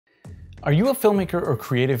Are you a filmmaker or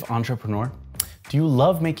creative entrepreneur? Do you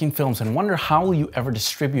love making films and wonder how will you ever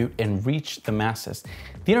distribute and reach the masses?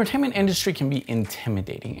 The entertainment industry can be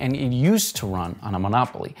intimidating, and it used to run on a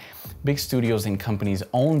monopoly. Big studios and companies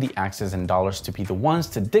own the access and dollars to be the ones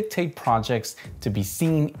to dictate projects to be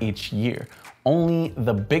seen each year. Only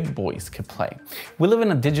the big boys could play. We live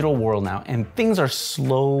in a digital world now, and things are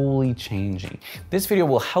slowly changing. This video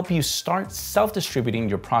will help you start self-distributing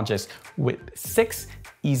your projects with 6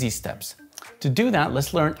 easy steps. To do that,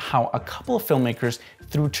 let's learn how a couple of filmmakers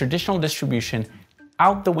threw traditional distribution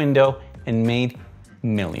out the window and made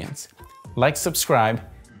millions. Like, subscribe,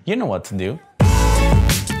 you know what to do.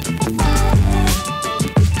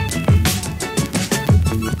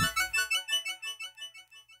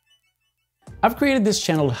 I've created this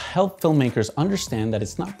channel to help filmmakers understand that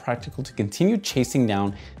it's not practical to continue chasing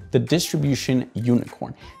down the distribution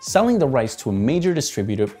unicorn. Selling the rights to a major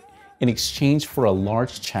distributor in exchange for a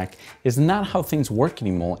large check is not how things work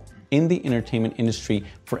anymore in the entertainment industry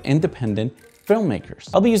for independent filmmakers.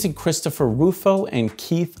 I'll be using Christopher Rufo and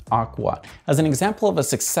Keith Ochwat as an example of a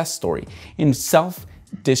success story in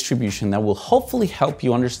self-distribution that will hopefully help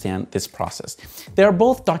you understand this process. They are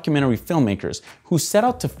both documentary filmmakers who set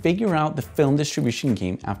out to figure out the film distribution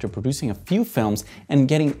game after producing a few films and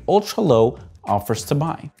getting ultra-low offers to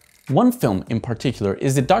buy. One film in particular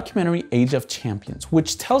is the documentary Age of Champions,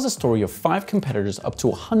 which tells a story of 5 competitors up to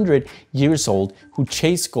 100 years old who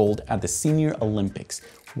chased gold at the Senior Olympics.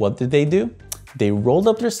 What did they do? They rolled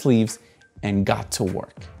up their sleeves and got to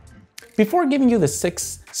work. Before giving you the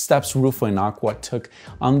 6 steps Rufo and Ochwat took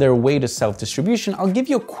on their way to self-distribution, I'll give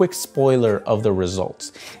you a quick spoiler of the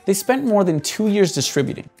results. They spent more than 2 years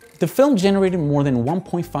distributing. The film generated more than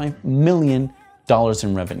 $1.5 million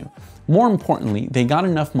in revenue. More importantly, they got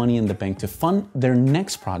enough money in the bank to fund their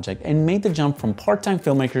next project and made the jump from part-time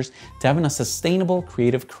filmmakers to having a sustainable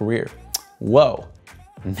creative career. Whoa,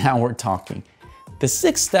 now we're talking. The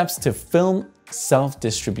 6 steps to film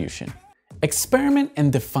self-distribution. Experiment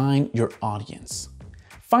and define your audience.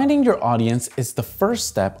 Finding your audience is the first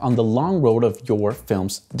step on the long road of your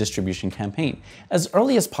film's distribution campaign. As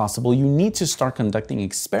early as possible, you need to start conducting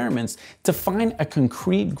experiments to find a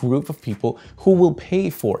concrete group of people who will pay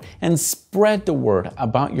for and spread the word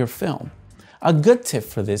about your film. A good tip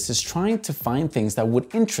for this is trying to find things that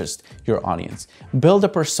would interest your audience. Build a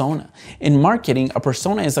persona. In marketing, a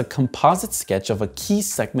persona is a composite sketch of a key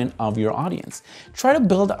segment of your audience. Try to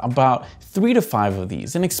build about 3 to 5 of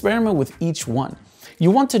these and experiment with each one. You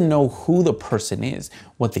want to know who the person is,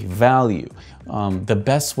 what they value, the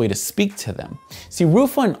best way to speak to them. See,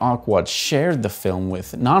 Rufo and Ochwat shared the film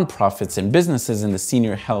with nonprofits and businesses in the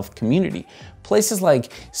senior health community. Places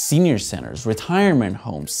like senior centers, retirement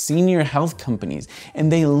homes, senior health companies,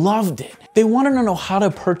 and they loved it. They wanted to know how to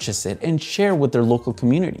purchase it and share with their local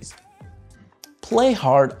communities. Play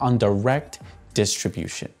hard on direct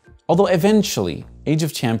distribution. Although eventually, Age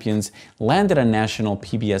of Champions landed a national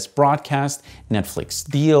PBS broadcast, Netflix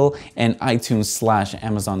deal, and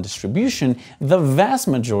iTunes/Amazon distribution, the vast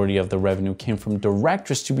majority of the revenue came from direct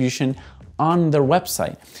distribution on their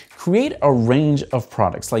website. Create a range of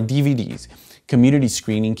products like DVDs, community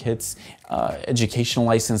screening kits, educational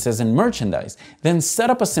licenses, and merchandise. Then set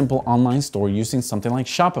up a simple online store using something like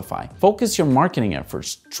Shopify. Focus your marketing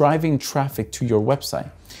efforts, driving traffic to your website.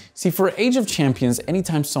 See, for Age of Champions,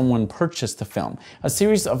 anytime someone purchased the film, a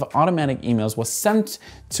series of automatic emails was sent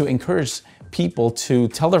to encourage people to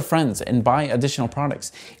tell their friends and buy additional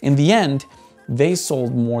products. In the end, they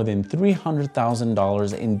sold more than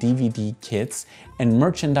 $300,000 in DVD kits and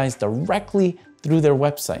merchandise directly through their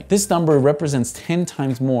website. This number represents 10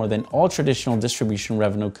 times more than all traditional distribution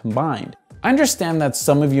revenue combined. I understand that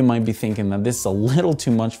some of you might be thinking that this is a little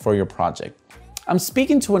too much for your project. I'm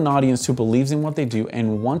speaking to an audience who believes in what they do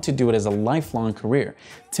and want to do it as a lifelong career.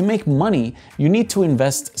 To make money, you need to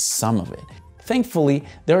invest some of it. Thankfully,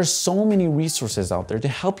 there are so many resources out there to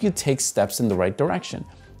help you take steps in the right direction.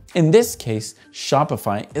 In this case,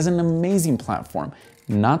 Shopify is an amazing platform,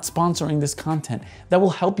 not sponsoring this content, that will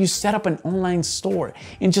help you set up an online store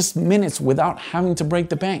in just minutes without having to break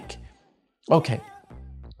the bank. Okay,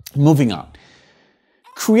 moving on.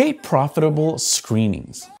 Create profitable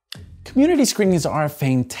screenings. Community screenings are a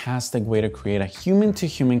fantastic way to create a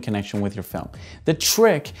human-to-human connection with your film. The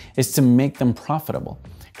trick is to make them profitable.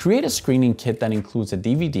 Create a screening kit that includes a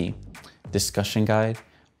DVD, discussion guide,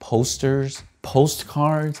 posters,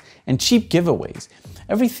 postcards, and cheap giveaways.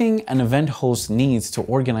 Everything an event host needs to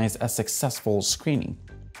organize a successful screening.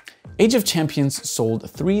 Age of Champions sold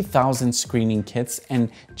 3,000 screening kits and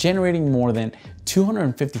generating more than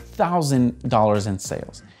 $250,000 in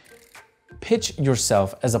sales. Pitch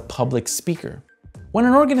yourself as a public speaker. When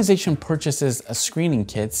an organization purchases a screening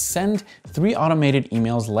kit, send 3 automated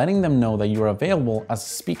emails letting them know that you are available as a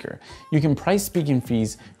speaker. You can price speaking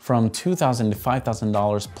fees from $2,000 to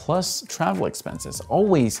 $5,000 plus travel expenses.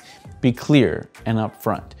 Always be clear and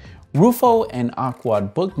upfront. Rufo and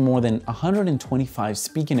Ochwat booked more than 125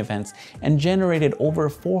 speaking events and generated over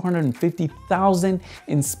 $450,000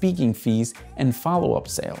 in speaking fees and follow-up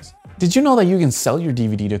sales. Did you know that you can sell your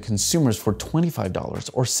DVD to consumers for $25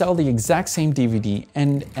 or sell the exact same DVD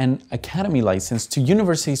and an Academy license to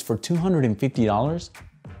universities for $250?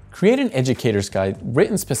 Create an educator's guide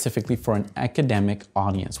written specifically for an academic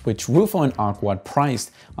audience, which Rufo and Ochwat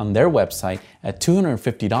priced on their website at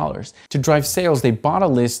 $250. To drive sales, they bought a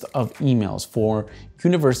list of emails for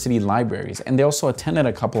university libraries, and they also attended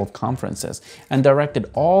a couple of conferences and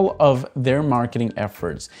directed all of their marketing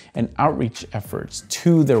efforts and outreach efforts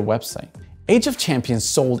to their website. Age of Champions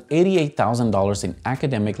sold $88,000 in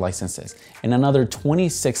academic licenses and another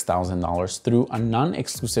 $26,000 through a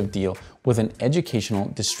non-exclusive deal with an educational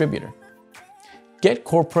distributor. Get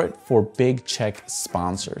corporate for big check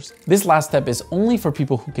sponsors. This last step is only for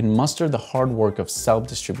people who can muster the hard work of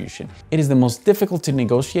self-distribution. It is the most difficult to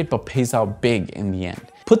negotiate but pays out big in the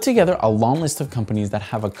end. Put together a long list of companies that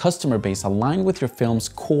have a customer base aligned with your film's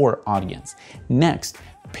core audience. Next,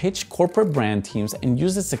 pitch corporate brand teams and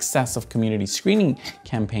use the success of community screening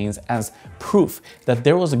campaigns as proof that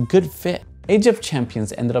there was a good fit. Age of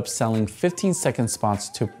Champions ended up selling 15-second spots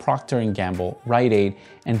to Procter & Gamble, Rite Aid,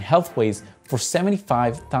 and Healthways for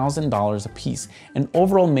 $75,000 apiece, and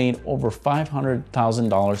overall made over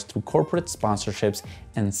 $500,000 through corporate sponsorships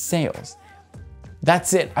and sales.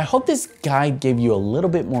 That's it. I hope this guide gave you a little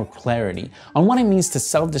bit more clarity on what it means to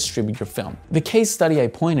self-distribute your film. The case study I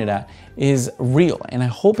pointed at is real, and I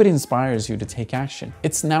hope it inspires you to take action.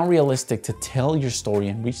 It's now realistic to tell your story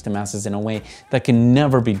and reach the masses in a way that can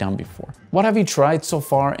never be done before. What have you tried so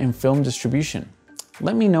far in film distribution?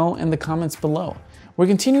 Let me know in the comments below. We're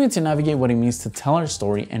continuing to navigate what it means to tell our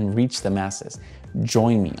story and reach the masses.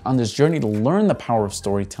 Join me on this journey to learn the power of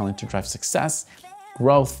storytelling to drive success,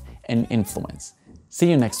 growth, and influence. See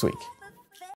you next week.